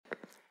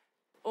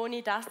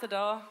ohne das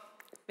da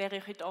wäre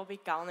ich heute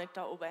Abend gar nicht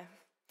da oben.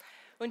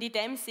 Und in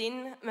dem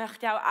Sinn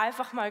möchte ich auch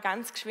einfach mal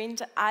ganz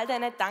geschwind all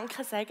diesen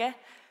Danken sagen,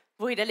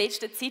 die in der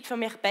letzten Zeit für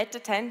mich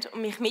gebetet haben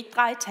und mich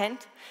mitgetragen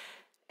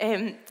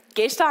haben.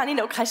 Gestern hatte ich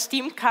noch keine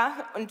Stimme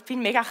und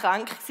bin mega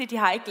krank zu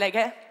Hause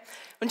gelegen.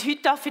 Und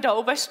heute darf ich da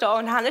oben stehen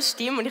und habe eine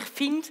Stimme. Und ich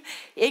finde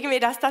irgendwie,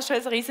 dass das schon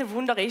ein riesen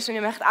Wunder ist. Und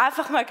ich möchte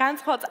einfach mal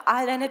ganz kurz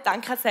all diesen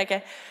Danken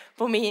sagen,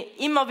 die mich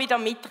immer wieder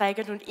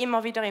mittragen und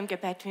immer wieder im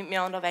Gebet mit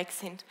mir unterwegs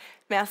sind.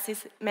 Merci,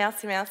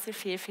 merci, merci,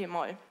 viel, viel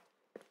mal.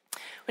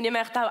 Und ich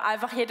möchte auch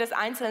einfach jedes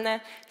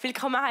Einzelne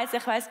willkommen heißen.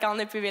 Ich weiss gar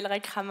nicht, bei welcher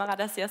Kamera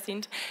das ihr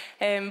sind,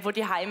 wo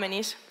die Heimen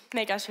ist.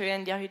 Mega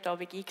schön, ihr heute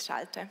Abend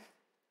eingeschaltet.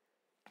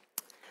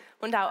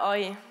 Und auch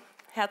euch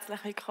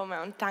herzlich willkommen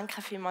und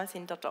danke vielmals,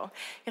 sind ihr da.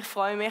 Ich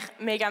freue mich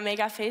mega,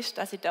 mega fest,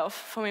 dass ich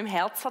von meinem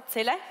Herz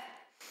erzählen darf,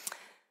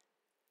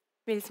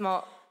 weil es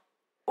mir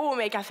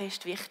mega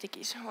fest wichtig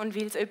ist und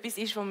weil es etwas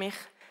ist, was mich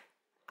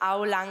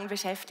auch lange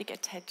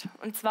beschäftigt hat.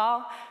 Und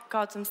zwar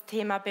geht es um das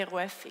Thema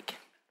Berufung.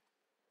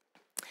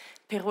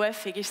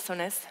 Berufung ist so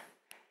ein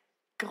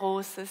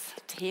grosses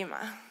Thema.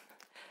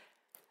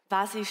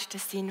 Was ist der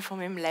Sinn von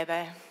meinem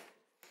Leben?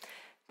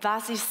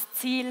 Was ist das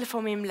Ziel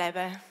von meinem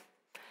Leben?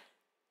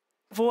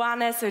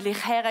 Wohin soll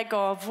ich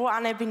hergehen?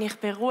 Wohin bin ich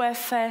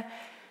berufen?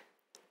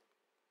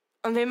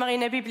 Und wenn wir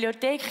in eine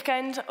Bibliothek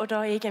gehen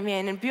oder irgendwie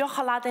in einen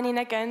Bücherladen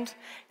hineingehen,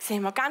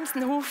 sehen wir ganz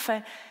einen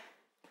Haufen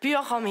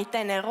Bücher mit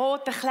diesen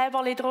roten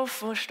Kleberchen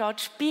drauf, wo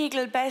steht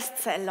Spiegel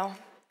Bestseller.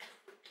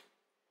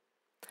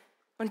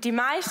 Und die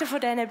meisten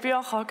von diesen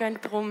Büchern gehen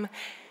darum,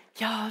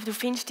 ja, du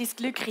findest dein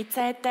Glück in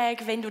 10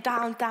 Tagen, wenn du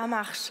da und da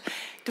machst.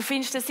 Du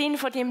findest den Sinn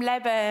von deinem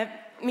Leben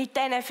mit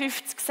diesen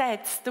 50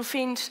 Sätzen. Du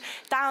findest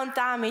da und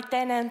da mit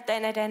diesen und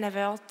diesen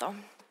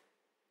Wörtern.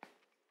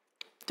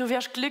 Du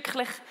wirst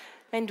glücklich,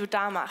 wenn du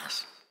da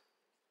machst.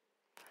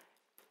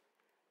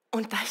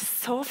 Und das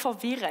ist so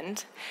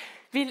verwirrend,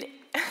 weil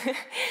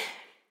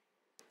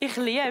ich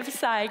liebe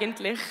es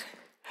eigentlich.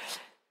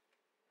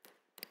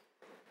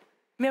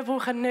 Wir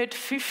brauchen nicht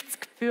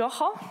 50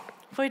 Bücher,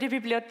 die in der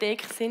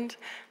Bibliothek sind.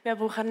 Wir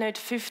brauchen nicht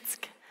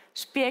 50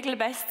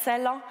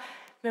 Spiegel-Bestseller.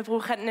 Wir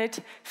brauchen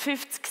nicht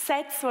 50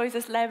 Sätze, die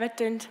unser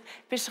Leben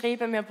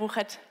beschreiben. Wir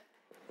brauchen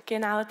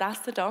genau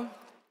das hier.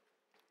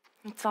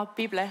 Und zwar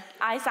die Bibel.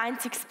 Ein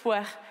einziges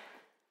Buch,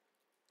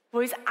 wo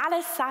uns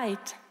alles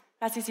sagt,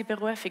 was unsere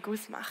Berufung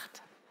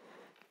ausmacht.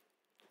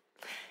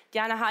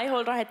 Diana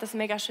Heiholder hat das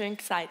mega schön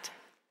gesagt.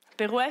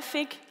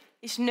 Berufung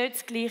ist nicht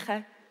das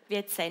Gleiche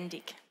wie die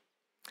Sendung.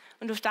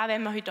 Und auf das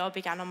werden wir heute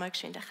Abend auch noch mal ein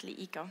bisschen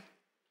eingehen.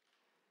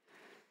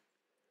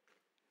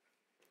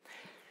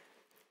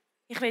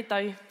 Ich will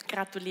euch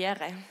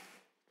gratulieren.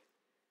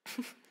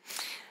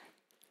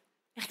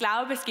 Ich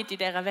glaube, es gibt in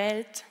dieser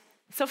Welt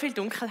so viel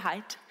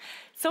Dunkelheit,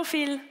 so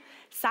viele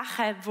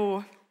Sachen,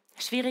 die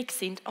schwierig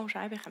sind. Oh,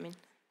 Scheibe, ich habe meinen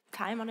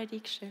Timer nicht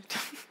eingestellt.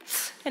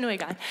 Ja, nur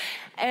egal.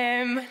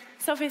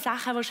 So viele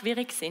Sachen, die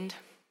schwierig sind.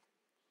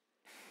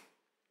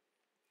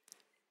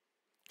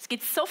 Es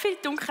gibt so viel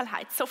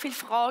Dunkelheit, so viele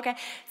Fragen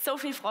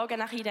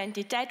nach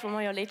Identität, wo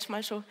wir ja letztes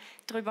Mal schon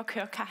darüber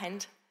gehört haben.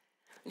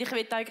 Und ich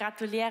will euch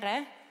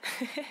gratulieren.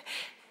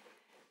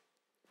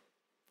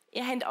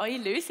 Ihr habt eure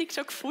Lösung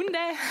schon gefunden.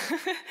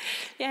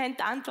 Ihr habt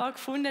die Antwort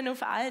gefunden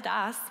auf all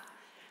das.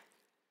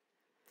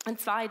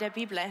 Und zwar in der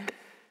Bibel.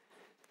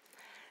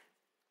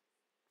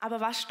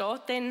 Aber was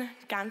steht denn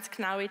ganz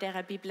genau in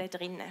dieser Bibel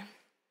drin?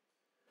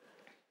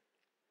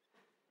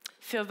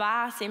 Für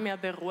was sind wir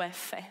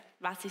berufen?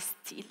 Was ist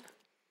das Ziel?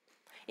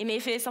 Im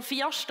Epheser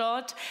 4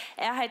 steht,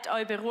 er hat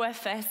euch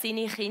berufen,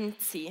 seine Kinder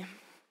zu sein.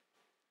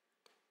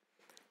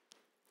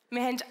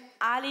 Wir haben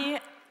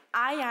alle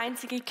eine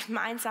einzige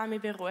gemeinsame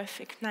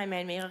Berufung. Nein, wir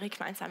haben mehrere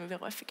gemeinsame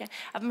Berufungen.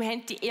 Aber wir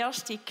haben die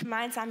erste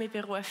gemeinsame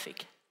Berufung.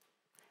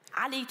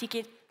 Alle die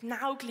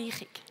genau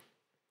gleiche.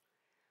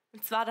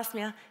 Und zwar, dass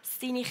wir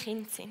seine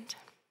Kinder sind.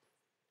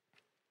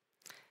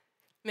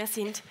 Wir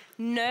sind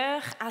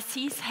näher an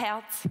sein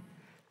Herz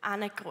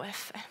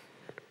angerufen.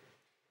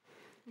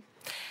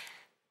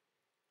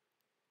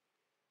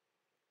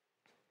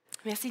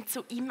 Wir sind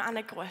zu ihm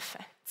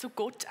angerufen, zu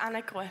Gott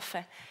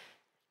angerufen.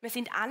 Wir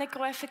sind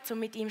angerufen, um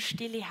mit ihm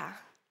Stille zu haben.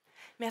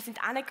 Wir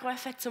sind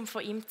angerufen, um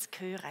von ihm zu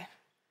hören.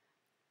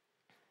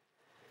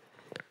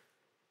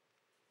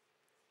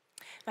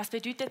 Was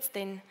bedeutet es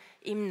denn,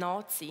 ihm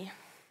nahe zu sein?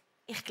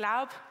 Ich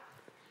glaube,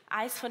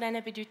 eine von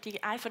diesen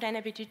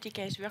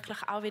Bedeutungen ist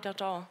wirklich auch wieder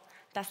da.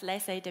 Das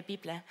Lesen in der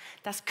Bibel.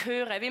 Das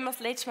Hören, wie wir es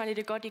letztes Mal in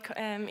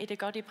der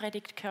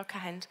Godi-Predigt gehört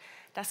haben.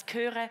 Das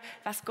Hören,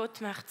 was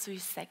Gott möchte zu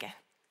uns sagen.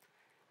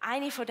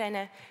 Eine von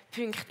diesen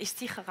Punkten ist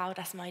sicher auch,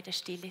 dass wir in der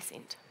Stille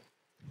sind.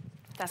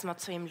 Dass wir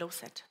zu ihm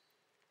hören.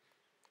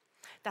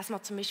 Dass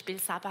wir zum Beispiel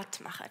Sabbat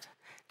machen.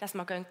 Dass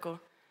wir gehen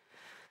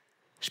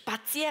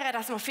spazieren,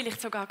 dass wir vielleicht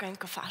sogar gehen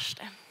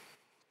fasten.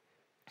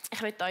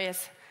 Ich möchte euch eine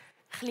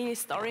kleine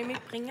Story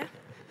mitbringen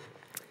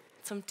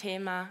zum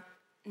Thema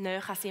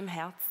 «Näher an seinem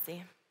Herz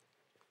sein».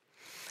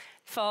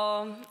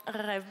 Vor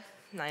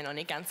noch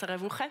nicht ganz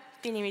einer Woche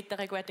bin ich mit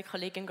einer guten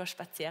Kollegin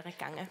spazieren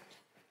gegangen.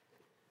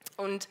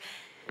 Und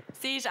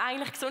Sie ist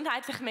eigentlich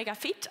gesundheitlich mega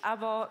fit,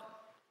 aber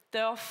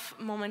darf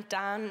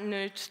momentan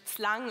nicht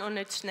zu lang und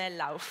nicht zu schnell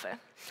laufen.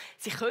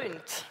 Sie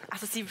könnte,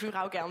 also sie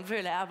würde auch gerne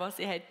wollen, aber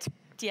sie hat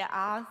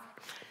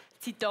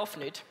sie darf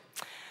nicht.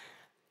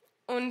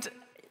 Und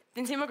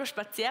dann sind wir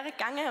spazieren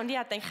gegangen und ich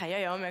habe gedacht,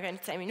 ja, wir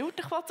gehen 10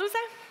 Minuten kurz raus,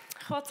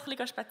 kurz ein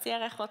bisschen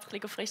spazieren, kurz ein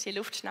bisschen frische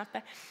Luft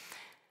schnappen.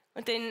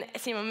 Und dann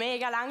sind wir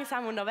mega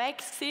langsam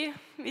unterwegs gewesen,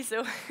 wie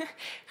so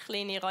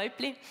kleine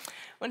Räubli,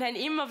 und haben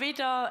immer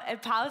wieder eine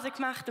Pause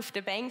gemacht auf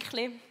den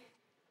Bänkli.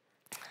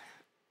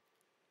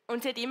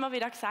 Und sie hat immer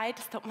wieder gesagt,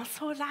 es tut mir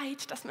so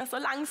leid, dass wir so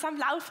langsam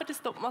laufen,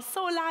 es tut mir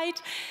so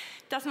leid,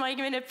 dass wir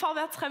irgendwie nicht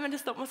vorwärts kommen,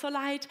 es tut mir so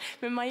leid,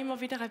 wenn wir immer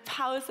wieder eine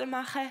Pause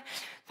machen.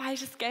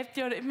 Weisst, es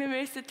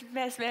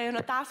wäre ja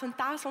noch das und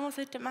das, was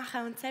wir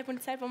machen sollten und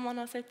das, was wir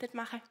noch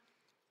machen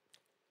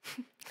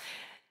sollten.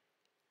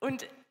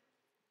 Und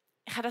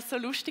ich habe das so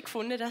lustig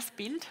gefunden, das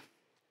Bild.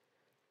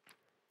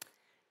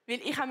 Weil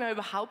ich habe mir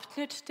überhaupt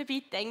nicht dabei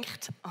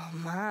gedacht, oh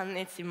Mann,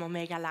 jetzt sind wir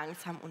mega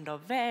langsam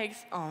unterwegs,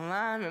 oh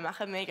Mann, wir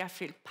machen mega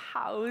viel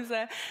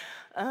Pause,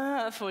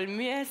 voll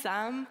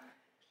mühsam.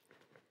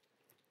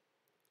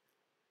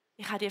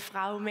 Ich habe die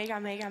Frau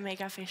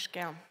mega fest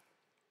gern.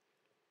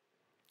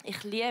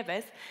 Ich liebe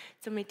es,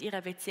 so mit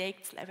ihrer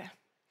Beziehung zu leben.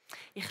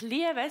 Ich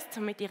liebe es,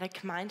 so mit ihrer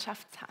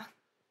Gemeinschaft zu haben.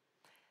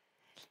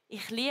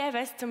 Ich liebe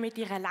es, so mit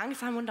ihr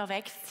langsam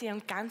unterwegs zu sein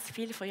und ganz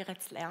viel von ihr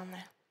zu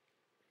lernen.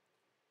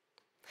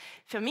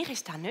 Für mich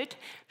ist das nicht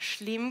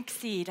schlimm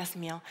gewesen, dass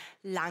wir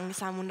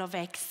langsam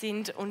unterwegs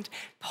sind und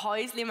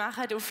Päuschen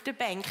machen auf der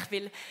Bank,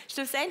 weil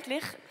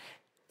schlussendlich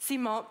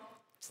wir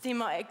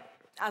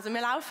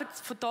laufen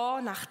von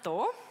da nach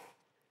da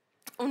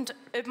und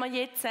ob wir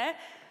jetzt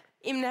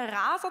in einem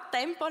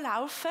Rasertempo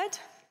laufen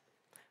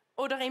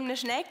oder in einem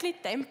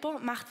Schnägli-Tempo,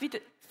 macht wieder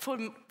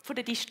von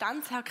der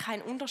Distanz her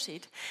keinen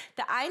Unterschied.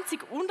 Der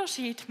einzige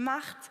Unterschied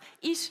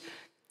ist,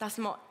 dass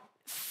wir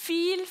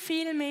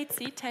viel mehr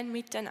Zeit haben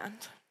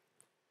miteinander.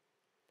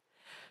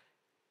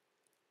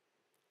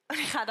 Und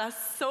ich habe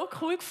das so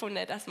cool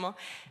gefunden, dass wir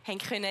in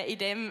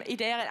diesem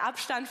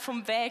Abstand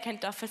vom Weg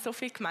so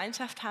viel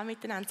Gemeinschaft haben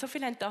miteinander, so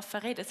viel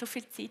reden, so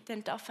viel Zeit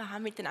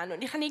haben miteinander.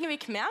 Und ich habe irgendwie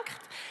gemerkt,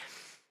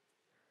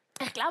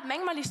 ich glaube,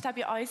 manchmal ist das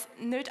bei uns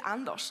nicht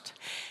anders.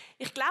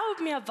 Ich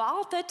glaube, wir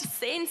warten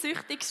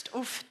sehnsüchtigst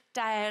auf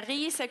den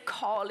riesen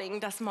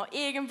Calling, dass wir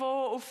irgendwo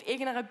auf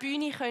irgendeiner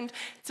Bühne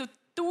zu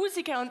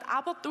Tausende und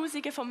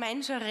Abertausende von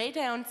Menschen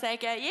reden und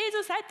sagen,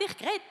 Jesus hat dich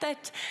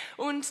gerettet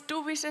und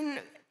du bist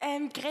ein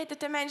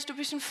geretteter Mensch, du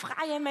bist ein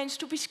freier Mensch,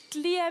 du bist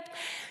geliebt,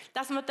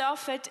 dass wir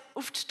auf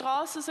die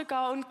Straße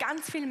rausgehen und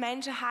ganz viele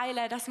Menschen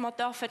heilen, dass wir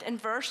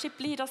ein Worship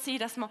Leader sein,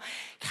 dass wir,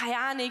 keine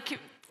Ahnung,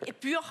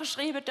 Bücher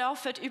schreiben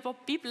dürfen über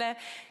die Bibel,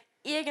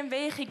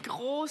 irgendwelche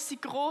grosse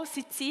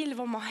Ziele,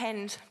 die wir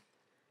haben.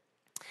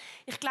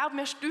 Ich glaube,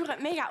 wir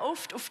steuern mega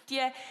oft auf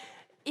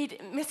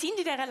wir sind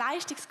in dieser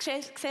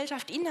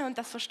Leistungsgesellschaft inne und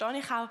das verstehe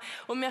ich auch.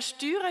 Und wir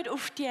steuern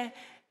auf die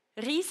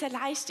riesen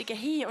Leistungen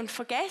hin und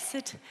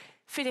vergessen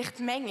vielleicht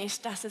manchmal,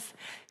 dass es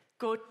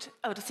Gott,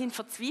 oder sind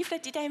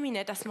verzweifelt in dem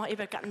hinein, dass wir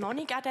eben noch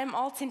nicht an diesem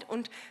Ort sind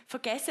und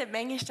vergessen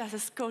manchmal, dass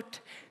es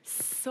Gott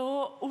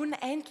so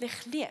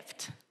unendlich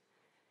liebt.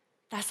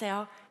 Dass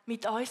er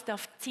mit uns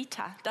Zeit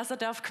haben darf, dass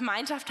er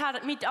Gemeinschaft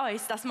haben mit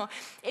uns, dass wir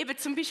eben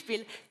zum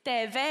Beispiel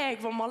den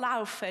Weg, wo wir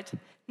laufen,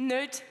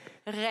 nicht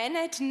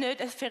rennen,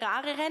 nicht ein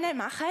Ferrari-Rennen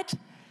machen,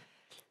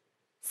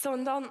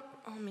 sondern,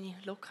 meine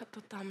Locke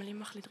total, mal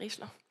immer ein bisschen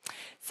reinschlagen,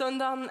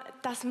 sondern,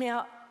 dass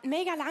wir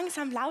mega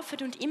langsam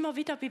laufen und immer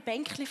wieder bei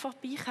Bänkchen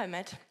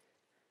vorbeikommen.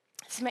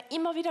 Dass wir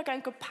immer wieder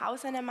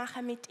Pausen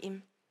machen mit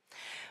ihm.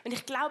 Und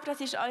ich glaube, das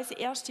ist unsere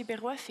erste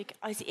Berufung.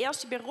 Unsere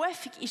erste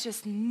Berufung ist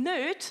es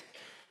nicht,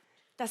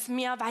 dass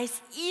wir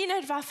weiss ich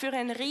nicht, was für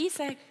einen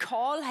riesen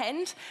Call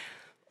haben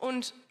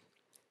und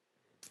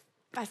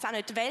weiss auch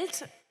nicht, die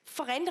Welt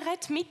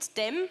verändert mit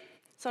dem,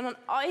 sondern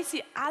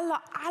unsere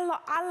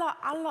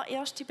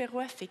allererste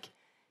Berufung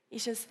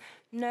ist es,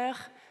 näher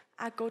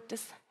an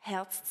Gottes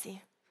Herz zu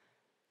sein.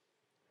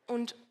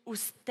 Und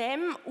aus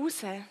dem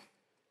heraus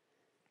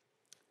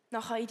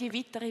nachher in die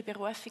weitere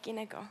Berufung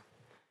hineingehen.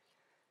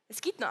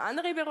 Es gibt noch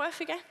andere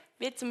Berufungen,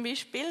 wie zum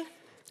Beispiel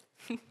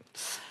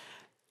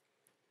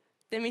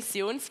den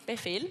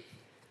Missionsbefehl,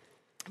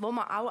 wo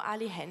wir auch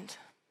alle haben.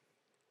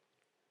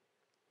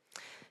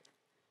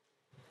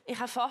 Ich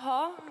habe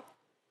vorher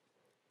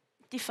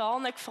die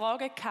vorne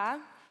gefragt,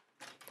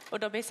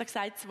 oder besser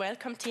gesagt, das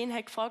Welcome-Team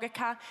hat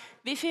gefragt,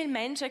 wie viele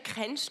Menschen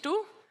kennst du,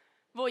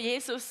 die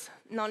Jesus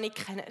noch nicht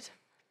kennen?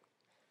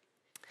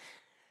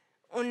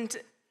 Und,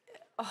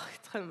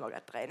 jetzt können wir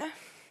gerade Tränen.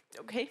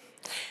 Okay.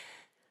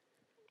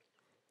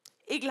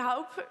 Ich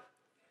glaube,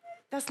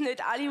 dass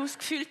nicht alle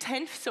ausgefüllt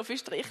haben, so viele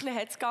Strichle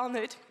hat es gar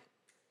nicht.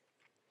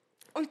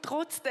 Und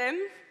trotzdem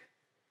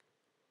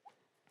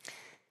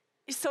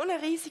ist so eine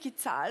riesige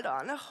Zahl da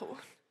angekommen.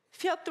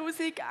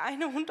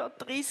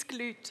 4130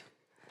 Leute.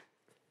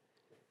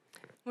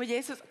 Wo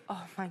Jesus,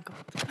 oh mein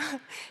Gott, ich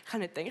habe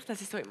nicht gedacht,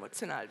 dass es so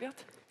emotional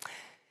wird.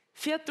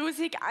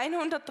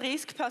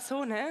 4130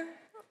 Personen,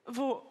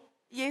 die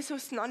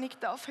Jesus noch nicht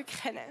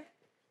kennen.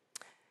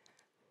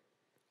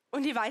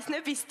 Und ich weiss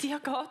nicht, wie es dir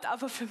geht,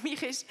 aber für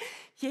mich ist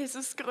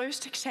Jesus das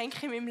grösste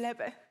Geschenk in meinem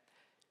Leben.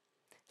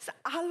 Das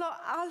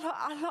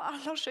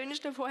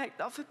Allerschönste,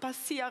 was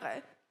passieren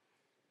darf.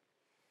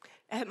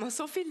 Er hat mir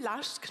so viel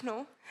Last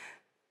genommen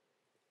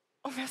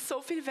und mir so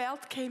viel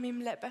Wert gegeben in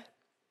meinem Leben.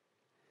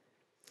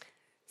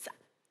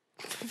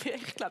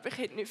 Ich glaube, ich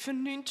hätte mir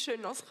nichts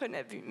Schöneres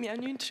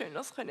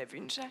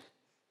wünschen.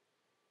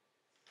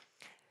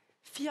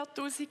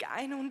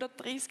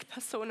 4130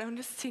 Personen und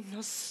es sind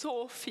noch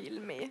so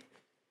viel mehr.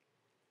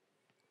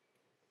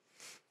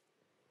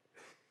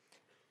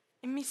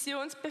 Im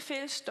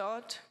Missionsbefehl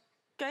steht,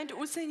 geht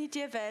raus in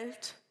die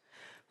Welt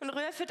und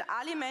ruft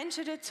alle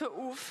Menschen dazu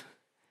auf,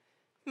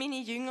 meine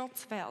Jünger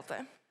zu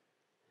werden.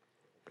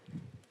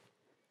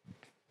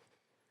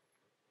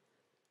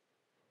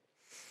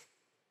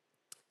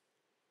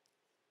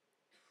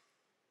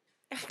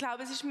 Ich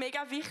glaube, es ist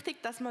mega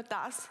wichtig, dass wir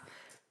das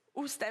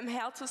aus dem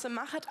Herz heraus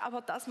machen,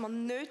 aber dass wir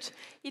nicht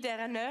in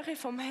dieser Nähe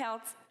vom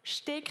Herz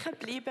stecken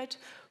bleiben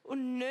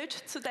und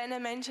nicht zu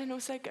diesen Menschen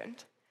rausgehen.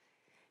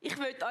 Ich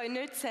will euch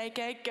nicht sagen,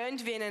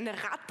 geht wie einen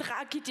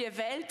Radtrag in die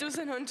Welt raus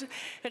und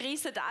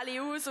reissen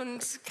alle aus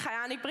und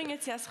keine Ahnung,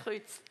 bringen sie ans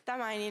Kreuz. Das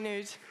meine ich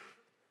nicht.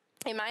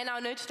 Ich meine auch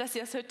nicht, dass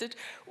ihr rausgehen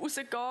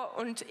solltet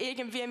und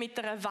irgendwie mit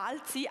einer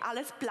Walze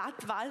alles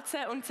platt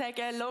walzen und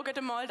sagen,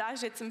 schaut mal, das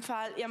ist jetzt im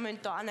Fall, ihr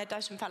müsst da nicht,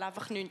 das ist im Fall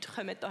einfach nichts,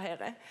 kommt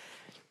daher.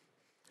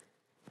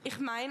 Ich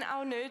meine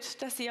auch nicht,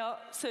 dass ihr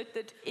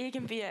solltet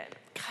irgendwie,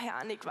 keine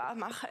Ahnung, was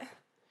machen.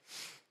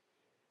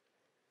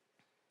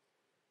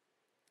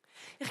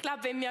 Ich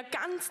glaube, wenn wir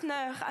ganz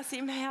nah an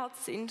seinem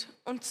Herz sind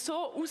und so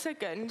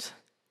rausgehen,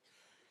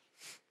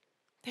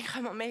 dann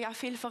können wir mega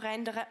viel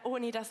verändern,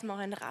 ohne dass wir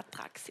ein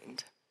Radtrag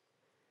sind.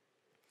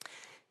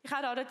 Ich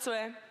habe dazu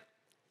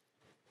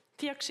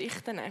 4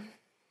 Geschichten.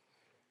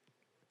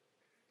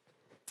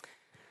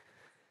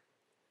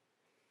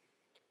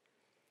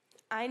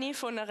 Eine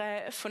von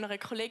einer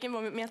Kollegin, die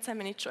mit mir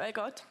zusammen in die Schule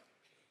geht.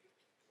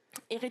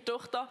 Ihre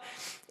Tochter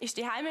war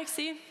daheim, als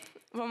wir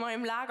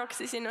im Lager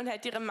waren und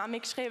hat ihrer Mami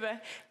geschrieben,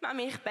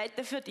 Mami, ich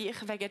bete für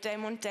dich wegen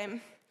dem und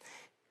dem.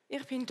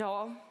 Ich bin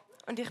da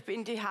und ich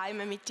bin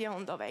daheim mit dir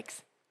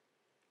unterwegs.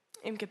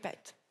 Im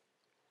Gebet.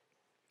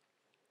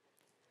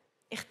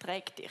 Ich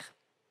trage dich.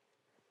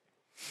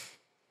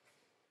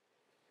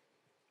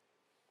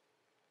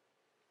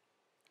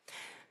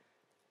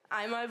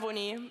 Einmal,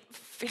 als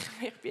ich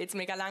bin jetzt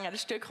mega lange an den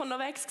Stück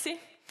unterwegs war,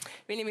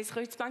 weil ich mein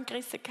Kreuzband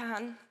gerissen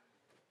hatte.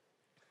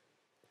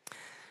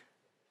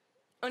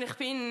 Und ich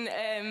bin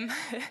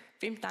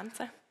beim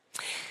Tanzen.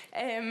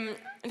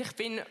 Und ich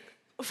bin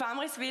auf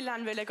Amriswil,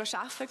 wollte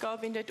arbeiten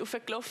gehen, bin dort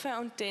raufgelaufen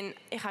und dann,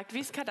 ich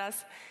wusste,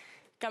 dass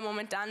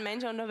momentan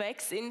Menschen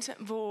unterwegs sind,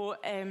 die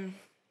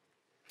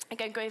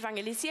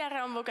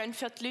evangelisieren und die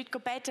für die Leute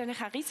beten. Und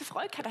ich hatte riesige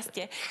Freude, dass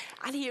die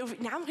alle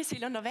in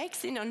Amriswil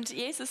unterwegs sind und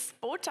Jesus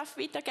Botschaft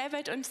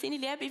weitergeben und seine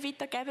Liebe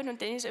weitergeben.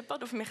 Und dann ist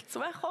jemand auf mich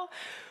zugekommen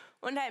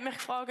und hat mich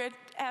gefragt,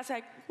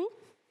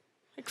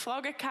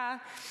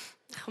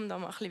 ich komme da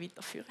mal ein bisschen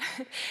weiterführen.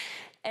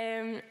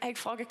 Er hat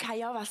gefragt,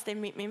 ja, was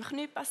denn mit meinem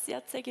Knie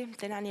passiert sei.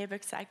 Dann habe ich eben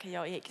gesagt,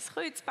 ja, ich habe das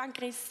Kreuzband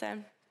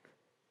gerissen,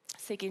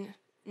 sei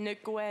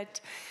nicht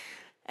gut.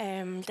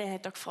 Dann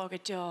hat er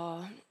gefragt,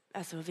 ja,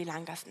 also wie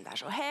lange ist denn das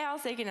schon her?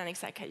 Dann habe ich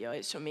gesagt, ja,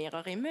 es ist schon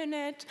mehrere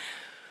Monate.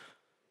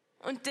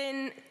 Und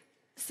dann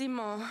sind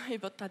wir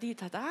über hat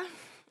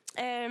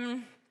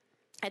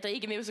er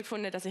irgendwie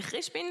herausgefunden, dass ich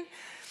Christ bin.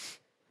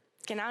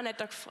 Genau, und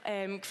hat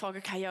er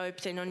gefragt, ja,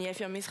 ob dann noch nie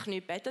für mein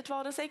Knie gebetet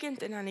worden sei.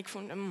 Und dann habe ich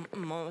gefunden,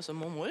 also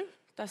mal,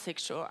 das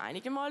ist schon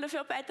einige Male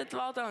dafür gebetet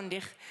worden. Und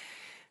ich,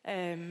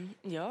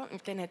 ja,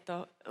 und dann hat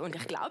er, und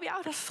ich glaube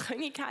auch, dass das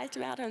Knie geheilt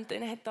werden. Und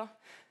dann hat er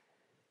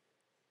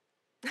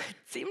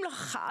ziemlich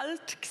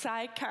kalt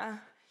gesagt,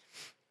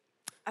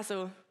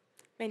 also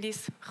wenn dein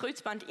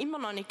Kreuzband immer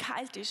noch nicht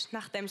geheilt ist,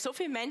 nachdem so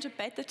viele Menschen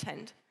gebetet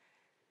haben,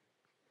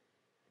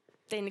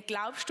 dann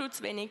glaubst du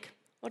zu wenig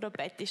oder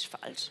betest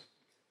falsch.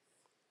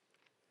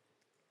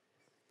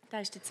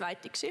 Das ist die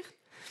zweite Geschichte.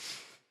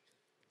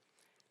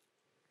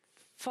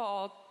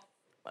 Vor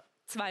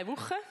 1,5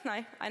 Wochen,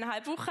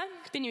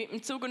 bin ich mit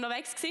dem Zug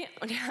unterwegs gewesen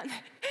und ich hatte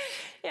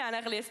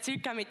ein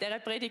bisschen Zeug mit dieser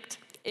Predigt.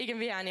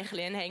 Irgendwie hatte ich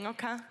einen Hänger.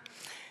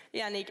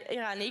 Ich hatte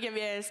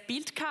irgendwie ein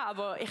Bild,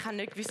 aber ich habe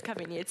nicht gewusst,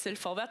 wie ich jetzt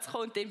vorwärts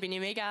kommen soll. Und dann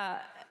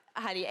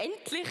habe ich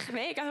endlich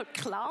mega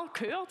klar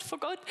gehört von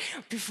Gott.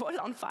 Ich war voll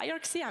on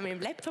fire, an meinem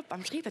Laptop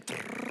am Schreiben,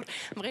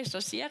 am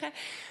Recherchieren.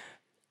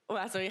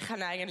 Also ich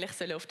kann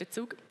eigentlich auf den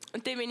Zug.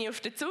 Und dann bin ich auf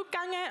den Zug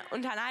gegangen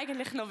und wollte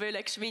eigentlich noch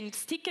geschwind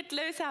das Ticket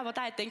lösen, aber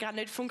das hat dann gerade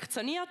nicht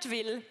funktioniert,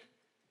 weil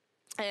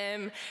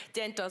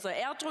die haben da so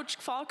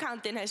Erdrutschgefahr gehabt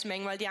und dann hast du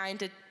manchmal die einen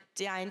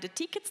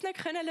Tickets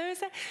nicht lösen können.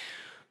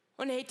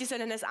 Und dann hätte ich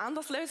ein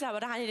anderes lösen,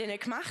 aber das habe ich dann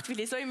nicht gemacht, weil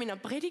ich so in meiner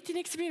Predigt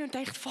war und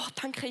dachte,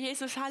 danke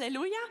Jesus,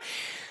 Halleluja.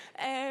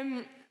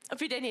 Ich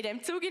bin dann in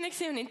diesem Zug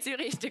und in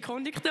Zürich ist der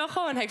Kondukteur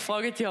gekommen und hat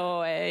gefragt, ja,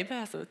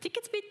 also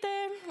Tickets bitte.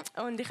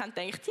 Und ich habe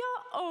gedacht,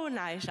 ja, oh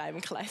nein,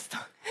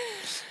 Scheibenkleister.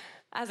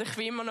 Also ich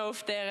war immer noch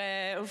auf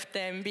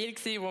dem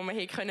Bild, wo man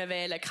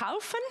wählen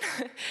kaufen.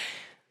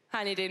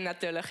 habe ich dann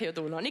natürlich ja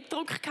da noch nicht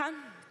gedruckt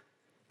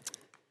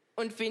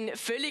und bin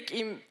völlig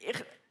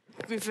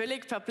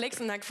perplex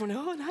und habe gefunden,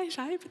 oh nein,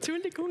 Scheibe,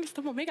 Entschuldigung, es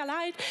tut mir mega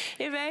leid.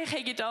 Ich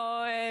habe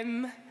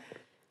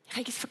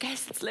es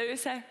vergessen zu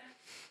lösen.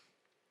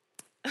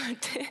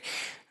 Und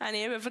dann habe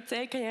ich eben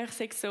erzählt, ich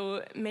sei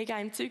so mega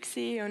im Zeug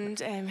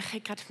und ich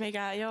habe gerade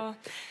mega, ja,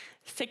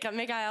 es war gerade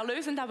mega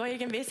erlösend, aber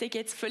irgendwie sei ich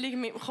jetzt völlig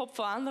mit dem Kopf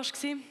woanders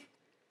gewesen.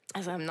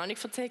 Also ich habe noch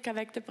nicht erzählt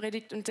wegen der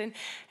Predigt. Und dann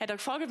hat er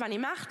gefragt, was ich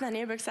mache. Dann habe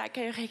ich eben gesagt,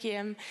 ich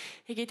gehe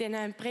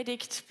eine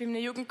Predigt bei einem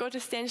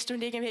Jugendgottesdienst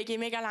und irgendwie habe ich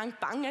mega lang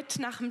gebangt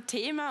nach dem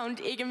Thema und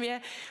irgendwie,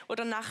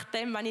 oder nach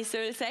dem, was ich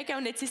soll sagen.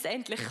 Und jetzt ist es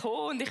endlich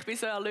gekommen und ich bin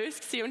so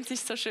erlöst gewesen und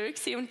es war so schön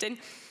gewesen. Und dann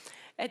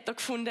hat er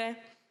gefunden,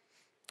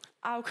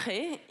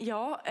 okay,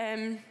 ja,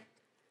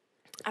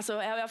 also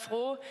er wäre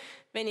froh,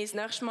 wenn ich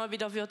das nächste Mal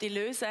wieder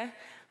lösen würde.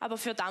 Aber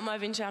für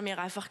damals wünsche er mir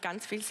einfach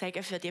ganz viel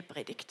Segen für die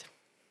Predigt.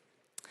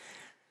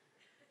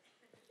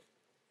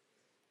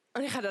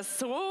 Und ich habe das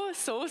so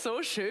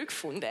schön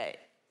gefunden.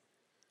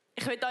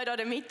 Ich will euch da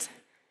damit,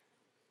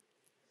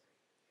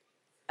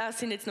 es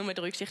sind jetzt nur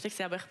 3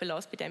 Geschichten, aber ich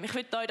belasse bei dem. Ich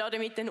will euch da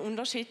damit den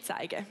Unterschied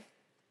zeigen.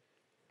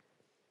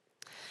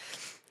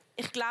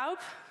 Ich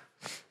glaube,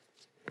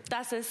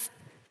 dass es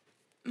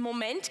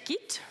Momente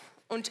gibt,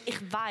 und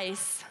ich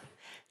weiß,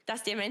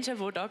 dass die Menschen,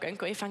 die hier gehen,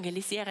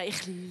 evangelisieren,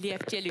 ich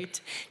liebe die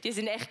Leute. Die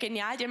sind echt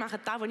genial, die machen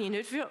das, was ich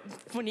nicht will,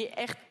 wo ich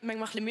echt manchmal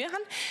ein bisschen Mühe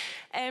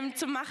habe,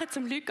 zum machen,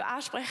 zum Leute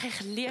ansprechen. Ich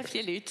liebe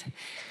die Leute.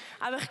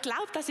 Aber ich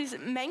glaube, dass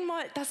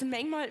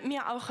manchmal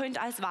wir auch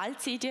als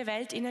Wald in die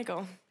Welt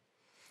hineingehen.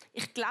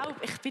 Ich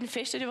bin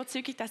fest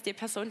überzeugt, dass die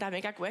Person das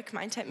mega gut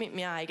gemeint hat mit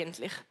mir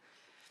eigentlich.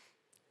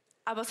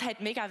 Aber es hat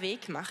mega weh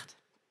gemacht.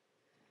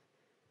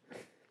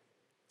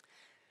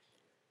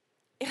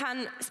 Ich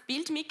habe das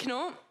Bild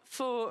mitgenommen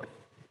von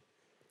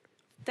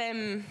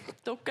dem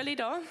Dockeli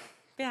da.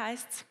 Wie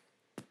heisst es?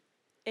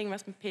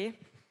 Irgendwas mit P.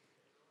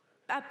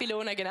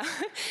 Pylone, genau.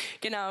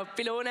 Genau,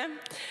 Pylone.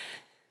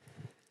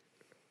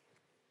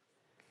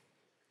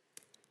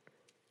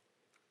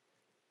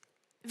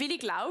 Weil ich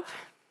glaube,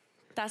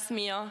 dass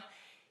wir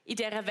in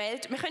dieser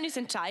Welt, wir können uns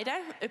entscheiden,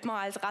 ob wir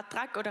als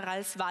Radtrag oder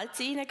als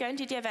Walze hineingehen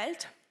in diese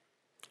Welt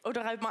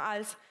oder ob wir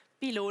als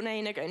Pylone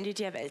hineingehen in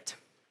diese Welt.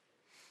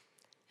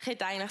 Ich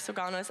hätte eigentlich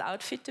sogar noch ein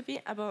Outfit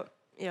dabei, aber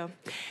ja,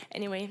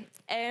 anyway.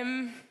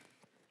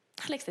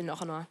 Ich lege es dann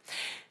nachher noch an.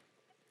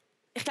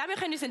 Ich glaube, wir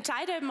können uns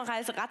entscheiden, ob wir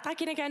als Radtrag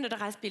hineingehen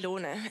oder als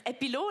Pylone. Eine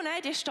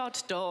Pylone, die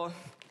steht da.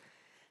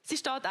 Sie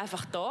steht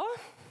einfach da.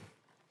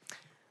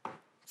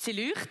 Sie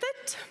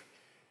leuchtet.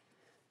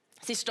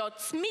 Sie steht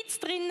mitten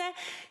drinnen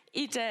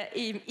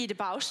in der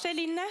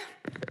Baustelle.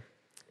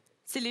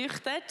 Sie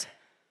leuchtet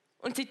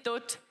und sie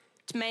tut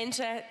den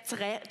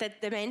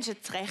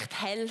Menschen zurecht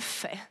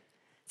helfen.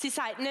 Sie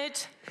sagt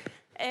nicht,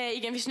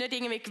 ist nicht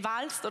irgendwie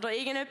gewalzt oder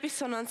irgendetwas,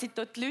 sondern sie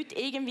tut die Leute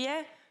irgendwie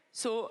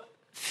so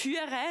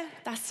führen,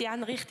 dass sie an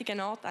den richtigen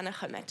Ort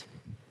kommen.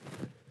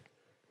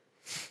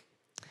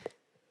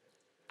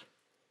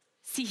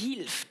 Sie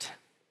hilft.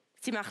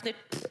 Sie macht nicht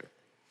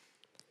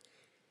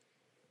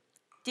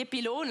die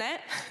Pylone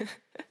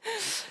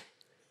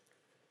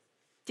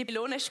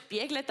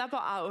spiegelt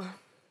aber auch.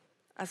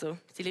 Also,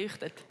 sie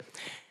leuchtet.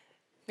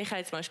 Ich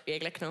habe jetzt mal einen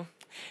Spiegel genommen.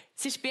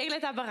 Sie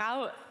spiegelt aber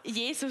auch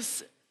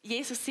Jesus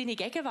seine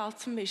Gegenwart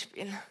zum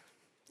Beispiel.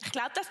 Ich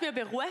glaube, dass wir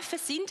berufen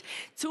sind,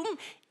 um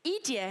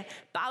in die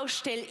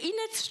Baustelle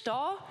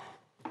hineinzustehen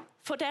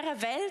von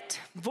dieser Welt,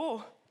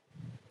 wo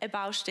eine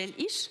Baustelle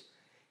ist,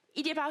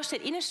 in die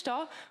Baustelle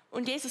hineinstehen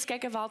und Jesus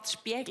Gegenwart zu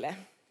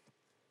spiegeln.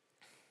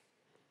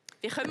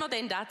 Wie können wir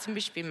denn das zum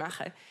Beispiel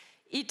machen?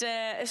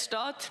 Es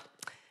steht,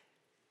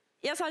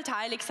 ihr sollt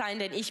heilig sein,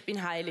 denn ich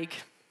bin heilig.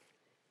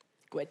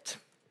 Gut.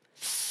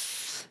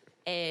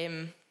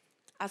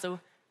 Also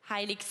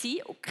heilig sein,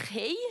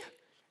 okay.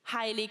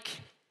 Heilig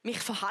mich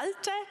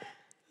verhalten.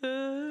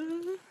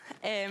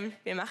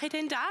 Wie mache ich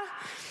denn das?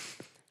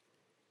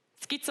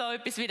 Es gibt so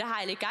etwas wie der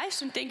Heilige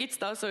Geist und dann gibt es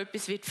da so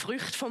etwas wie die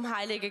Früchte vom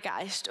Heiligen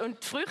Geist.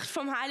 Und die Früchte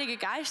vom Heiligen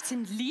Geist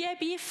sind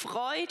Liebe,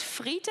 Freude,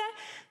 Frieden,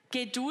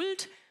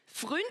 Geduld,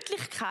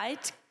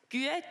 Freundlichkeit,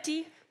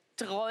 Güte,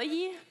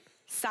 Treue,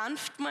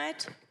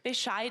 Sanftmut,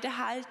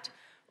 Bescheidenheit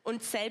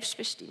und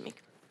Selbstbestimmung.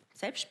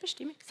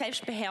 Selbstbestimmung?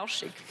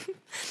 Selbstbeherrschung.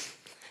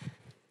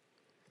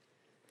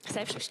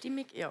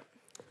 Selbstbestimmung, ja.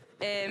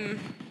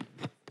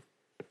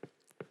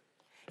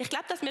 Ich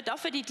glaube, dass wir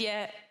dafür in die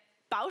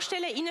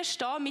Baustelle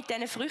hineinstehen mit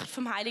diesen Früchten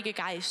vom Heiligen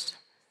Geist.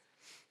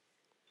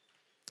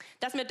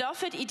 Dass wir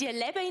dafür in die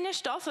Leben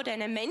hineinstehen von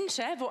diesen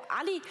Menschen, die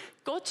alle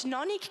Gott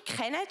noch nicht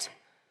kennen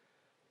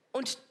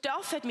und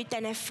dürfen mit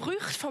diesen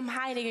Früchten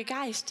vom Heiligen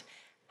Geist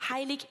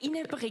heilig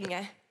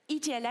hineinbringen in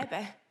die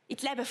Leben. In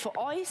das Leben von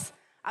uns,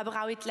 aber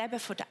auch in das Leben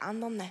der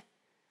anderen.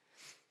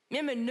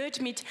 Wir müssen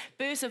nicht mit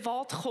bösen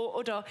Worten kommen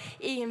oder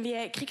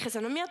irgendwie kriegen,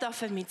 sondern wir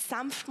dürfen mit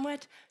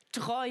Sanftmut,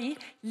 Treue,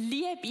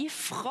 Liebe,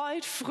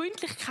 Freude,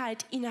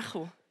 Freundlichkeit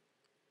hineinkommen.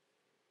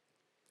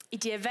 In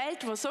die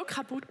Welt, die so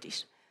kaputt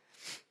ist.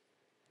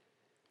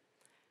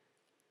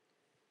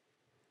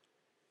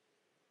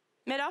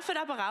 Wir dürfen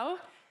aber auch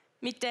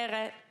mit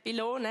dieser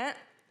Pylone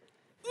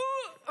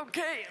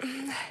Okay.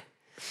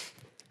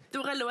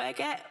 Durchschauen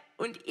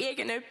und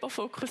irgendjemanden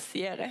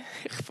fokussieren.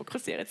 Ich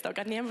fokussiere jetzt da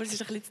gerade nicht, weil es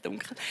ist ein bisschen zu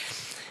dunkel.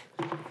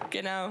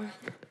 Genau.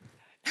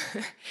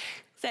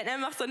 Es hat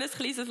nämlich so ein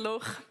kleines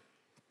Loch.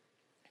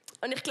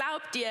 Und ich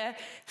glaube, die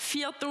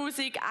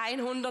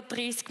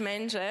 4130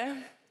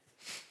 Menschen,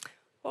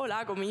 oh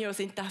Lago mio,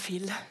 sind da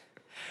viele.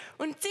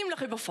 Und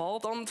ziemlich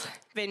überfordernd,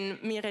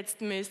 wenn wir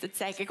jetzt müssten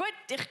sagen, gut,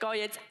 ich gehe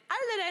jetzt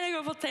allen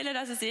denen erzählen,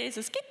 dass es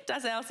Jesus gibt,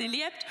 dass er sie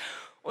liebt.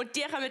 Und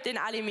die kommen dann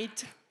alle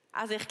mit.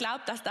 Also ich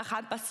glaube, dass das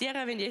kann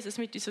passieren, wenn Jesus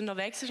mit uns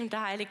unterwegs ist und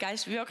der Heilige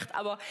Geist wirkt.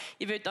 Aber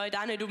ich will euch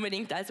das nicht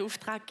unbedingt als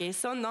Auftrag geben,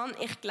 sondern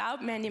ich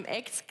glaube, wir haben im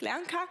Acts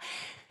gelernt,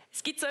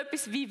 es gibt so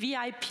etwas wie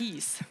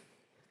VIPs.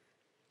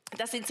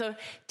 Das sind so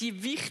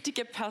die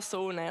wichtigen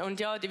Personen. Und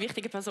ja, die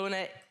wichtigen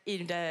Personen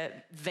in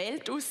der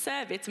Welt aussen,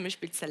 wie zum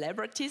Beispiel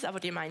Celebrities, aber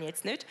die meine ich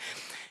jetzt nicht.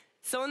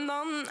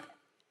 Sondern,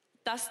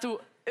 dass du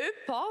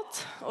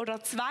jemand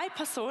oder zwei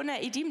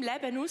Personen in deinem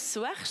Leben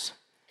aussuchst,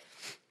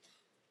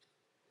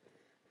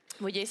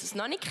 wo Jesus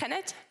noch nicht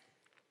kennt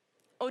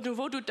oder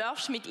wo du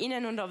darfst mit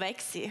ihnen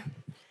unterwegs sein.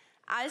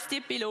 Als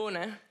die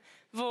Pylone,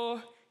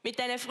 wo mit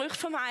diesen Früchten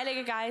vom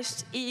Heiligen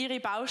Geist in ihre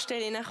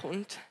Baustelle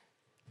hineinkommt.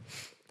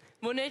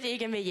 Wo nicht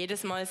irgendwie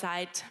jedes Mal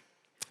sagt,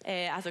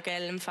 also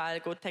gell, im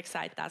Fall Gott hat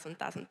gesagt das und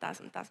das und das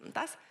und das und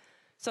das,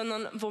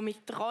 sondern wo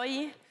mit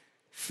Treue,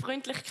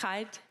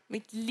 Freundlichkeit,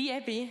 mit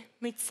Liebe,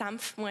 mit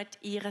Sanftmut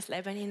in ihr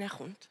Leben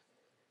hineinkommt.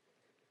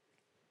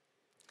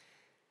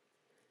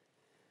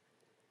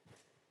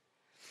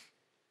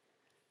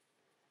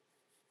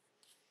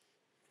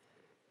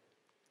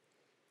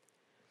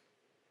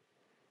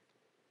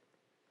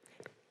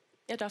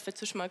 Ihr dürft jetzt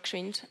sonst mal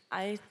geschwind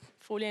eine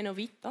Folie noch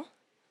weiter.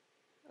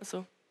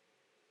 Also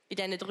bei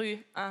diesen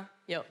 3.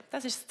 Ja,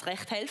 das war das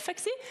recht helfen.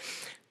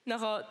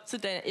 Nachher zu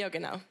den, ja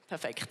genau,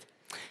 perfekt.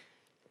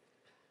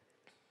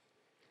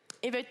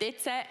 Ich möchte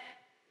jetzt eine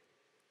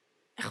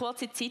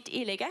kurze Zeit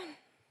einlegen,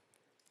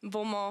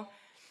 wo wir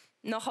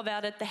nachher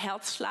werden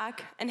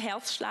einen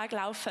Herzschlag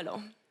laufen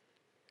lassen.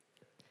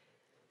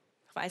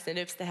 Ich weiss nicht,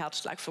 ob es der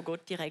Herzschlag von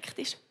Gott direkt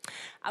ist,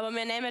 aber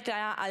wir nehmen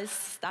das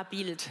als das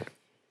Bild,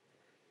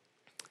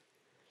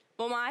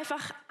 wo wir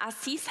einfach an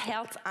sein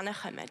Herz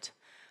herankommen.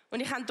 Und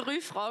ich habe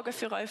 3 Fragen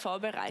für euch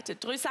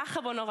vorbereitet. 3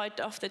 Sachen, die ihr euch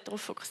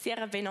darauf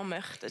fokussieren dürft, wenn ihr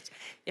möchtet.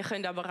 Ihr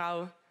könnt aber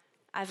auch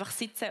einfach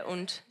sitzen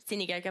und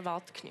seine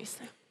Gegenwart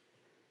geniessen.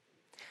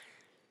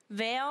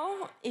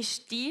 Wer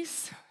ist dein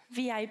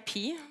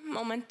VIP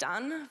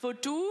momentan, wo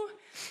du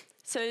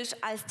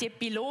sollst als die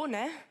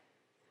Pylone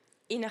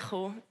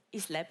reinkommen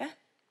ins Leben?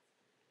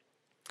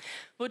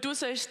 Wo du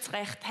sollst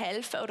zurecht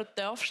helfen oder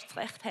darfst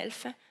zurecht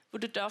helfen? Wo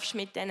du darfst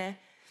mit diesen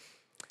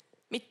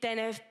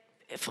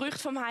Früchten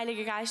vom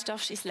Heiligen Geist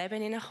darfst ins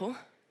Leben hineinkommen.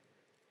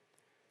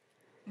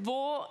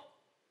 Wo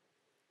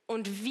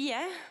und wie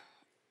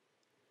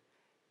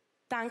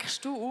denkst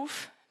du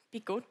auf bei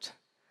Gott,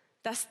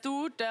 dass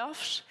du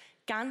darfst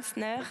ganz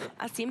nah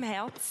an seinem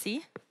Herz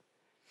sein?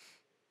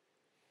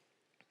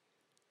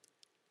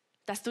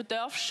 Dass du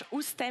darfst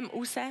aus dem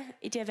raus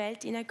in die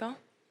Welt hineingehen?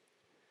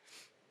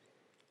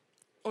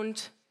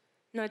 Und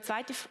noch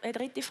eine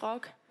dritte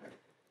Frage.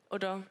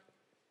 Oder,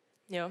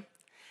 ja,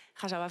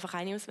 kannst auch einfach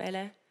eine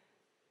auswählen.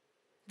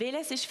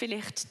 Welches ist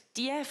vielleicht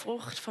die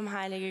Frucht vom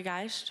Heiligen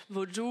Geist,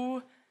 wo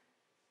du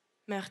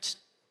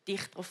möchtest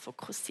dich darauf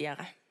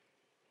fokussieren?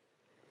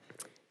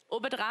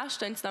 Oben dran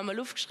stehen sie nochmal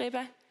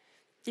aufgeschrieben,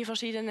 die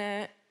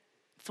verschiedenen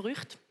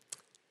Früchte.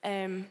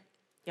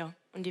 Ja,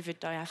 und ich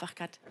würde euch einfach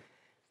gerade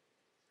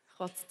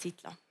kurz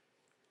Zeit lassen.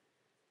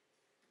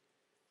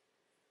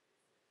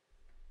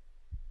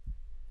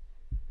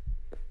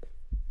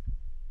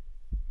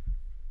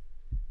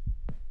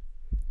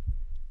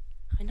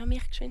 Könnt ihr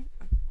mich geschwind?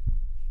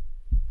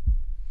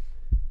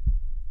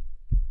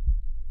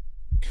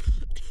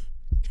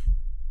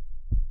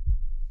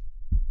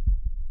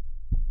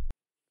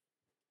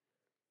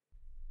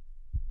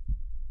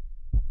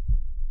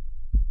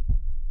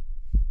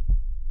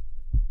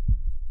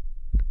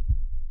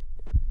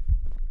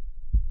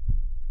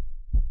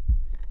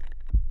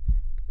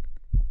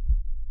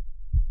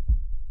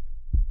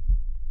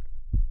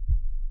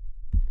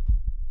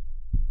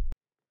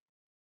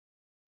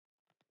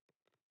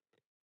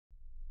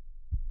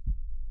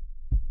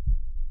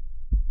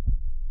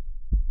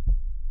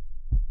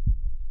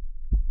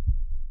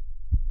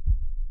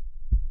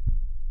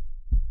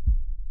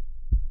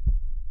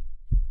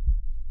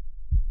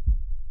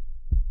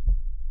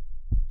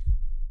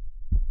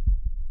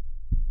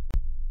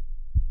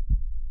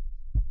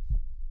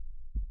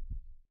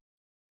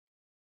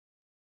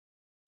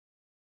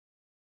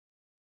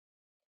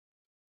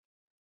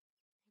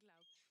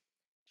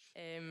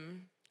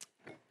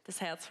 Das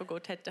Herz von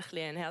Gott hätte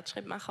einen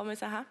Herzschritt machen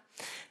müssen.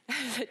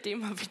 Es hat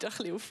immer wieder ein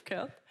bisschen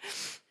aufgehört.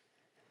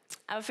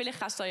 Aber vielleicht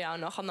kannst du ja auch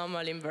nachher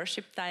nochmal im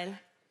Worship-Teil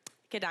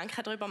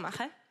Gedanken darüber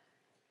machen.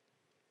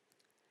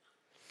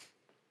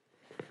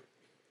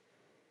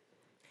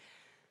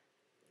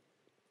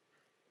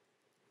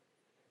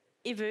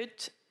 Ich würde,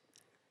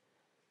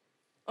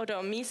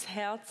 oder mein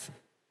Herz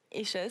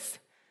ist es,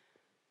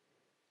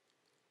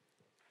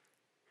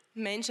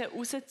 Menschen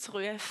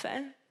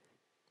rauszurufen,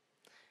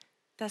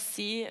 dass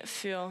sie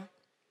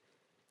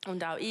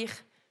und auch ich,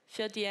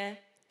 für die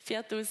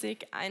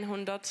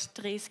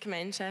 4130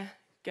 Menschen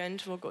gehen,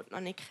 die Gott noch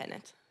nicht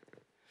kennen.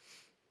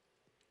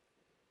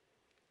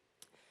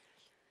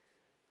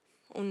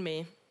 Und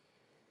mehr.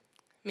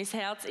 Mein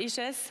Herz ist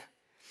es,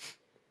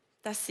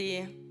 dass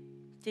sie,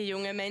 die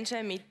jungen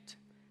Menschen mit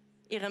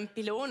ihrem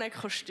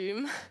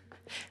Pylonenkostüm,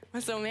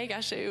 das so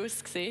mega schön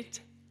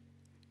aussieht,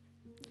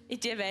 in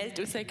die Welt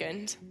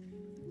rausgehen.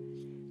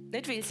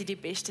 Nicht, weil sie die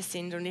Besten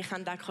sind und ich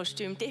habe das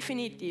Kostüm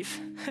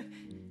definitiv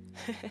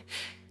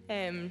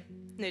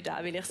nicht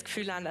an, weil ich das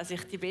Gefühl habe, dass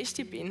ich die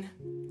Beste bin.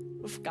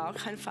 Auf gar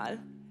keinen Fall.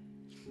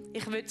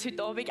 Ich will es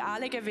heute Abend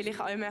anlegen, weil ich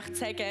euch möchte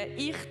sagen,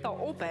 ich da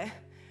oben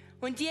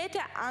und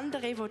jeder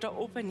andere, der da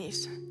oben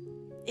ist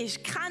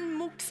kein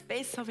Mucks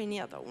besser wie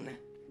ihr da unten.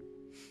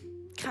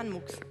 Kein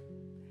Mucks.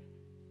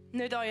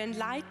 Nicht euren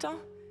Leiter,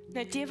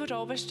 nicht die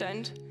da oben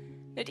stehen,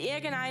 nicht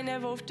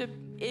irgendeiner, der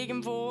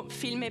irgendwo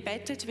viel mehr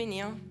bettet wie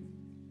ihr.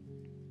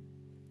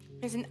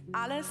 Wir sind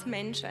alles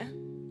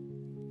Menschen.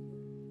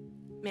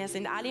 Wir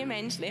sind alle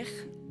menschlich,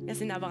 wir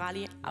sind aber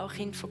alle auch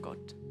Kinder von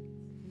Gott.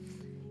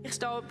 Ich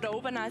stehe da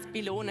oben als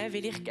Pylone,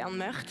 weil ich gerne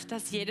möchte,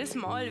 dass jedes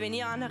Mal, wenn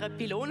ihr an einer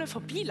Pylone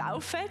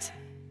vorbeilauft,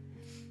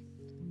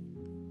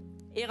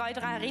 ihr euch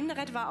daran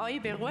erinnert, was eure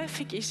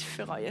Berufung ist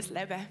für euer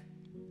Leben.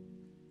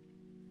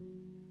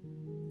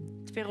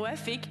 Die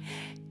Berufung,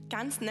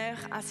 ganz nah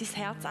an sein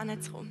Herz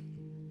heranzukommen.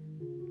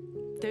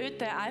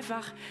 Dort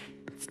einfach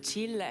zu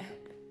chillen,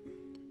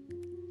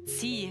 zu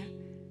sein, die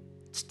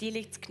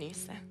Stille zu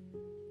geniessen,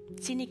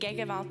 seine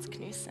Gegenwart zu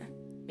geniessen,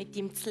 mit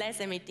ihm zu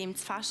lesen, mit ihm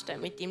zu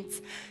fasten, mit ihm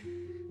zu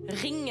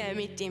ringen,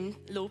 mit ihm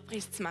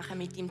Lobpreis zu machen,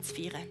 mit ihm zu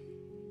feiern.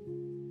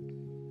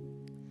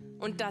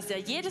 Und dass ihr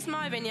jedes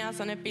Mal, wenn ihr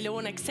so eine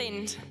Pylone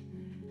seht,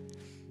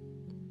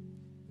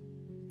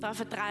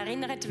 daran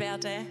erinnert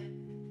werden,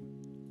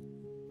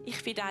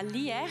 ich bin das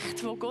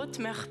Licht, das Gott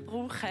möchte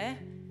brauchen,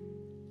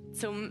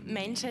 um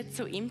Menschen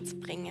zu ihm zu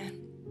bringen.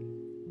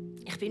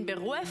 Ich bin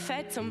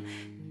berufen, um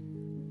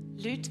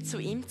Leute zu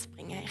ihm zu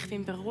bringen. Ich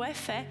bin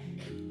berufen,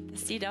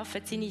 dass sie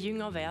seine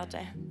Jünger werden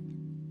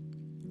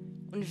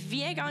dürfen. Und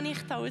wie gehe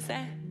ich da raus?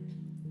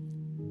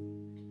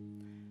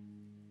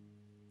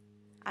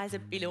 Als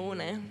eine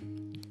Pylone.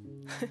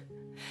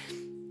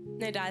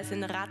 Nicht als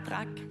ein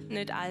Radtrack,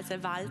 nicht als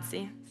eine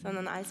Walze,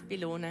 sondern als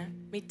Pylone.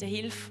 Mit der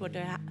Hilfe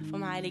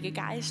vom Heiligen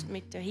Geist,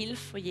 mit der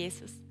Hilfe von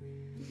Jesus.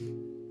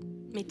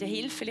 Mit der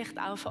Hilfe vielleicht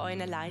auch von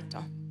euren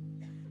Leitern.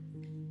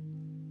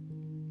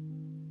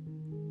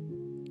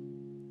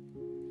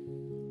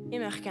 Ich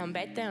möchte gerne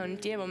beten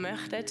und die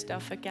möchten,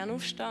 dürfen gerne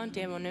aufstehen. Und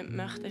die nicht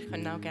möchten,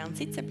 können auch gerne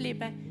sitzen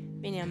bleiben,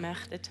 wenn ihr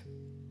möchtet.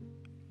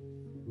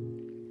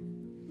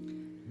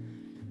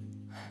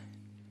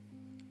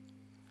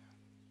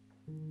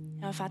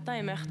 Ja, Vater,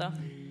 ich möchte dir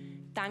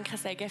Danke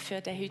sagen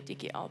für den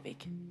heutigen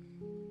Abend.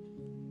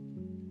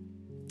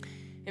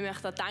 Ich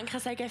möchte dir Danke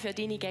sagen für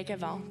deine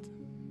Gegenwart.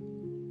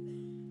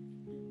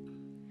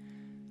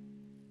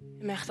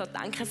 Ich möchte dir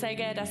Danke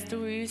sagen, dass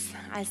du uns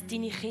als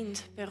deine Kinder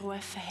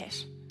berufen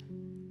hast.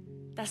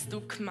 Dass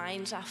du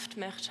Gemeinschaft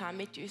möchtest haben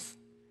mit uns.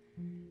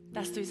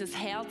 Dass du unser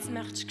Herz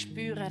möchtest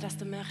spüren, dass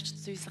du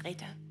möchtest zu uns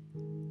reden.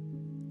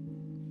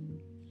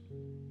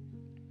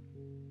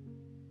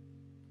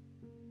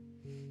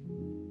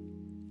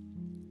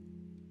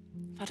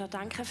 Vater,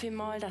 danke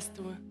vielmals, dass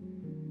du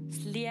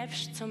es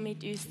liebst, um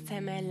mit uns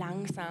zusammen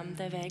langsam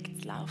den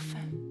Weg zu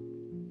laufen.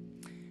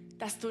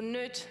 Dass du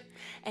nicht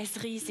ein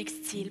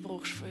riesiges Ziel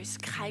brauchst von uns,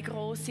 keine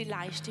grosse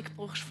Leistung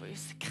brauchst von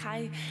uns,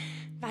 kein,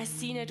 weiss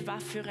ich nicht,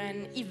 was für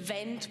ein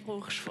Event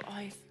brauchst von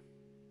uns.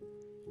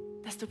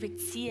 Dass du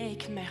Beziehung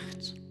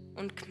möchtest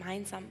und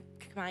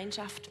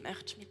Gemeinschaft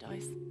möchtest mit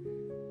uns.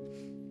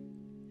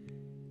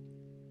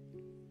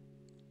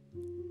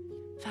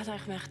 Vater,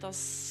 ich möchte dir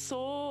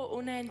so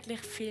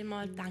unendlich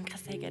vielmal Danke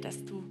sagen,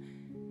 dass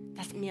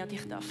wir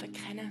dich dürfen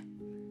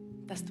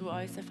kennen, dass du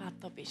unser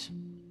Vater bist.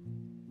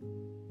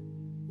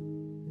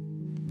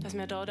 Dass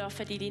wir hier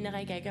dürfen in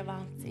deiner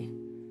Gegenwart sein.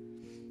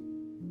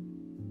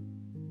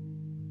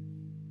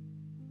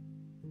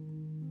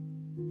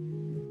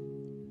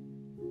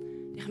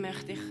 Ich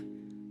möchte dich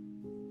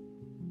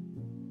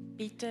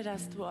bitten,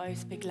 dass du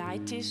uns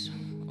begleitest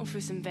auf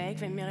unserem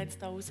Weg, wenn wir jetzt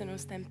hier raus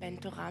aus dem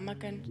Pentorama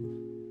gehen.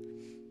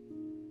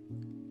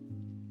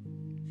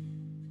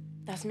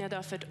 Dass wir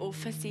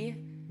offen sein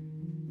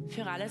dürfen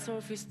für alles, was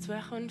auf uns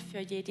zukommt, für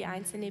jede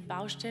einzelne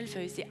Baustelle,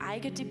 für unsere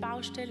eigene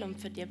Baustelle und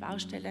für die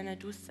Baustellen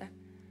draussen.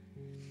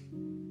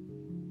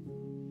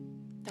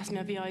 Dass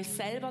wir bei uns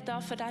selber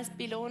als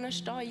Pylone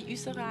stehen, in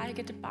unserer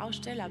eigenen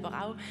Baustelle, aber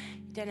auch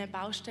in den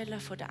Baustellen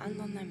der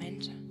anderen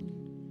Menschen.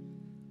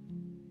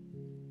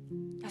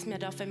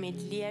 Dass wir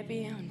mit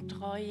Liebe und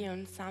Treue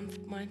und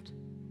Sanftmut,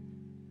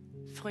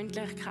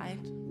 Freundlichkeit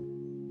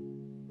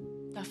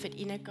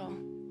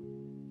reingehen.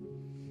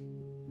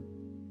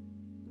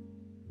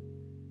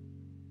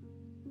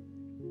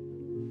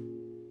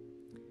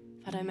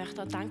 Vater, ich möchte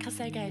dir Danke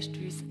sagen, hast du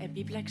uns eine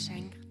Bibel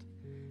geschenkt.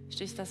 Hast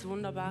du uns das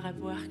wunderbare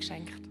Buch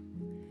geschenkt.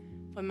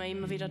 wo wir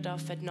immer wieder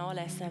nachlesen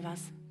dürfen,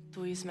 was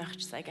du uns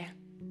möchtest sagen.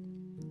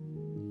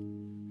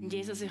 Und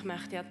Jesus, ich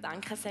möchte dir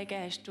Danke sagen,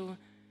 hast du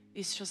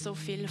uns schon so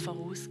viel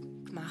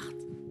vorausgemacht.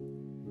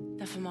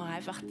 Dürfen wir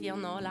einfach dir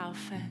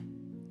nachlaufen.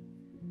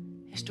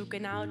 Hast du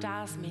genau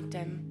das mit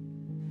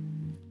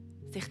dem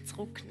sich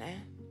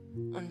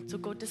zurücknehmen und zu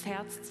Gottes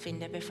Herz zu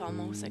finden, bevor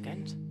wir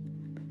rausgehen,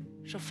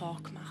 schon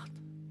vorgemacht.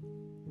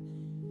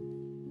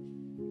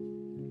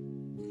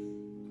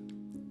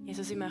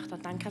 Jesus, ich möchte dir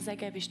Danke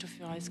sagen, bist du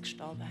für uns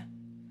gestorben.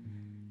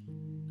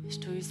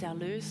 Hast du uns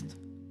erlöst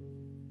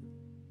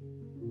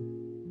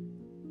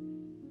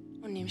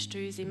und nimmst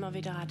du uns immer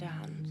wieder an der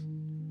Hand.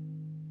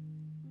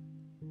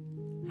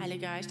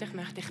 Heiliger Geist, ich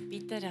möchte dich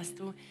bitten, dass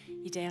du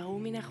in diesen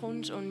Raum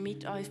hineinkommst und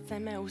mit uns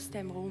zusammen aus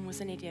dem Raum raus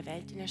in die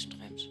Welt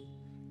hineinströmst.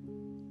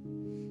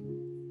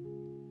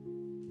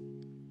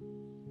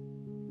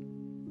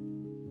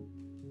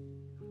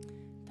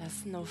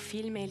 Dass noch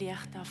viel mehr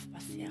Licht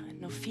passieren darf,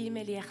 noch viel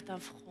mehr Licht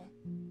darf kommen.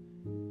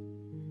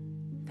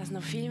 Dass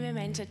noch viel mehr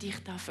Menschen dich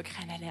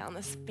kennenlernen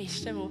dürfen. Das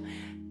Beste, was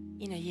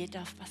ihnen je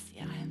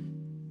passieren darf.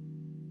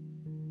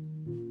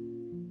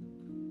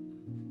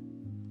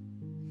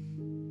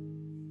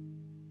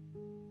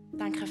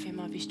 Danke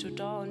vielmals, bist du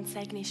da und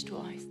segnest du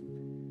uns.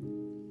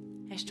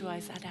 Hast du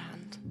uns an der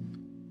Hand.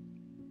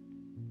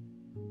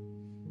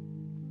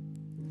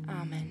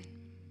 Amen.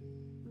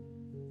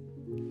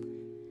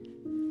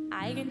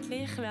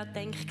 Eigentlich wäre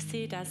gedacht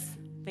gewesen, dass,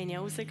 wenn ihr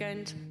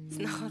rausgeht, es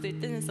nachher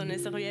dort so ein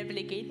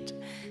Rüebli gibt.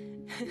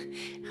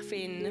 Ich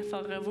bin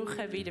vor einer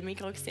Woche bei der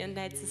Migros und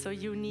da hat es so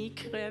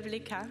unique Rüebli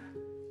gehabt.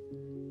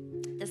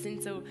 Das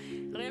sind so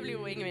Rüebli,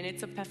 die irgendwie nicht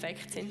so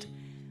perfekt sind.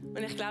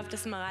 Und ich glaube,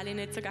 dass wir alle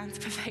nicht so ganz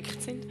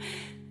perfekt sind.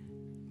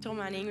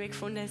 Darum habe ich irgendwie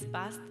gefunden, es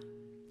passt.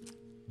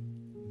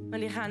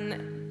 Und ich habe...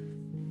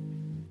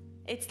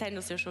 Jetzt haben wir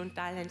es ja schon,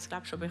 Teil haben es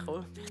glaube ich schon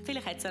bekommen.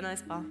 Vielleicht hat es auch noch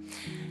ein paar.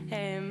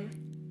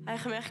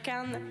 Ich möchte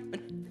gerne...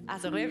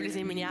 Also Rüebli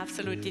sind meine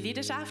absolute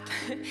Leidenschaft.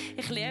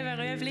 Ich liebe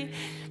Rüebli.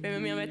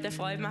 Wenn wir mir eine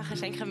Freude machen,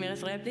 schenken wir ein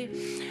Rüebli.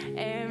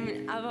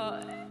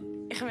 Aber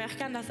ich möchte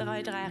gerne, dass ihr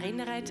euch daran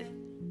erinnert,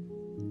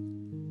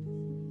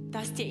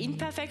 dass die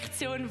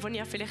Imperfektion, wo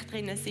ihr vielleicht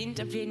drinnen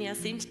seid, wie ihr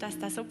seid, dass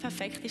das so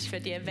perfekt ist für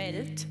die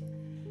Welt.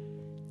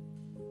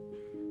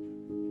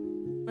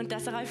 Und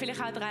dass ihr euch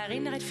vielleicht auch daran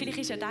erinnert, vielleicht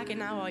ist ja das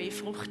genau eure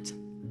Frucht.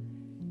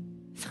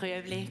 Das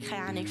Rüebli,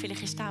 keine Ahnung,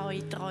 vielleicht ist das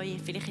eure Treue,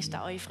 vielleicht ist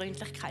das eure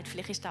Freundlichkeit,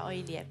 vielleicht ist das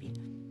eure Liebe.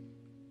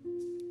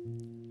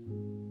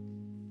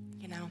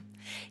 Genau.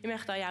 Ich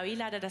möchte euch auch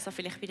einladen, dass ihr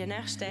vielleicht bei den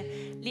nächsten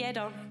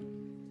Liedern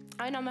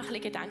euch noch mal ein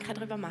bisschen Gedanken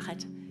darüber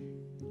macht,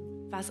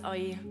 was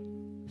eure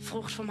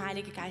Frucht vom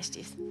Heiligen Geist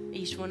ist,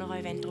 wo ihr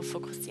euch darauf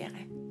fokussieren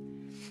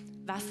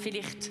wollt. Was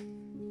vielleicht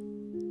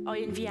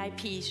euer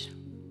VIP ist.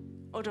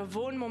 Oder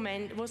wo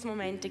es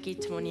Momente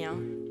gibt, wo ihr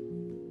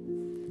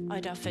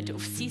euch auf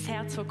sein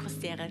Herz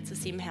fokussieren, zu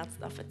seinem Herz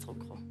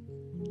zurückkommen.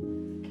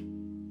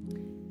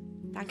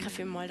 Danke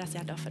vielmals, dass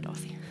ihr da seid.